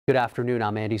Good afternoon,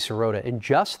 I'm Andy Sirota. In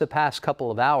just the past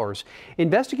couple of hours,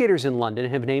 investigators in London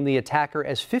have named the attacker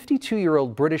as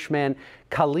 52-year-old British man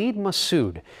Khalid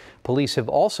Masood. Police have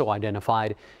also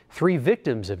identified 3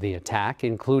 victims of the attack,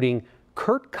 including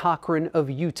Kurt Cochran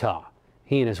of Utah.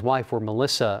 He and his wife,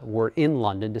 Melissa, were in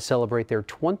London to celebrate their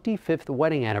 25th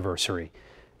wedding anniversary.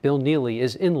 Bill Neely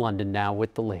is in London now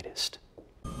with the latest.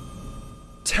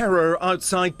 Terror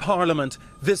outside Parliament,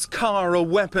 this car a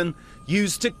weapon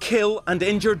used to kill and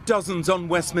injure dozens on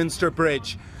Westminster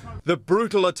Bridge. The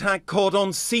brutal attack caught on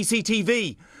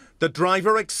CCTV. The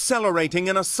driver accelerating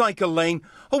in a cycle lane,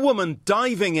 a woman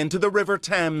diving into the River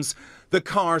Thames, the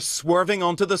car swerving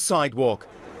onto the sidewalk.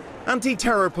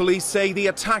 Anti-terror police say the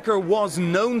attacker was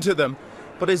known to them,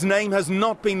 but his name has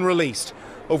not been released.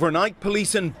 Overnight,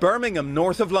 police in Birmingham,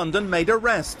 north of London, made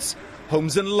arrests.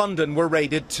 Homes in London were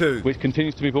raided too. Which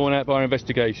continues to be borne out by our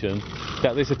investigation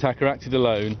that this attacker acted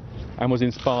alone and was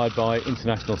inspired by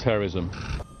international terrorism.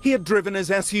 He had driven his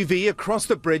SUV across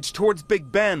the bridge towards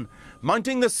Big Ben,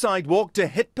 mounting the sidewalk to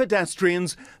hit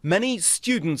pedestrians, many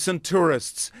students and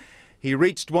tourists. He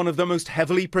reached one of the most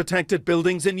heavily protected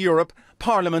buildings in Europe,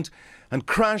 Parliament, and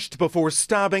crashed before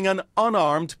stabbing an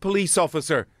unarmed police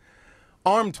officer.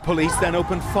 Armed police then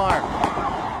opened fire.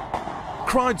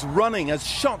 Crowds running as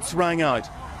shots rang out.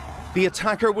 The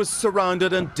attacker was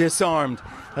surrounded and disarmed.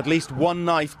 At least one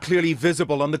knife clearly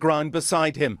visible on the ground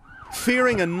beside him.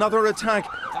 Fearing another attack,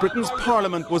 Britain's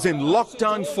Parliament was in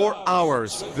lockdown for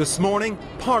hours. This morning,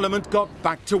 Parliament got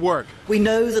back to work. We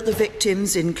know that the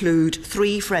victims include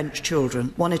 3 French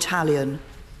children, 1 Italian,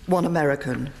 1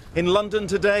 American. In London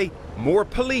today, more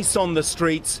police on the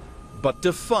streets, but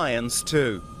defiance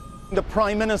too. The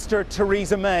Prime Minister,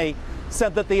 Theresa May,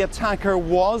 said that the attacker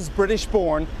was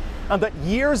British-born and that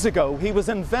years ago he was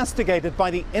investigated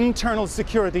by the Internal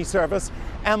Security Service,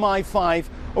 MI5,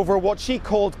 over what she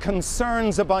called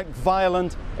concerns about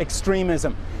violent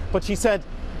extremism. But she said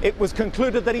it was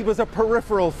concluded that he was a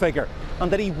peripheral figure and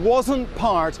that he wasn't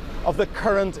part of the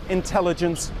current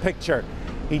intelligence picture.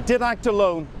 He did act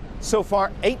alone. So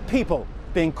far, 8 people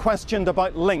being questioned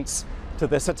about links to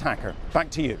this attacker. Back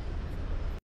to you.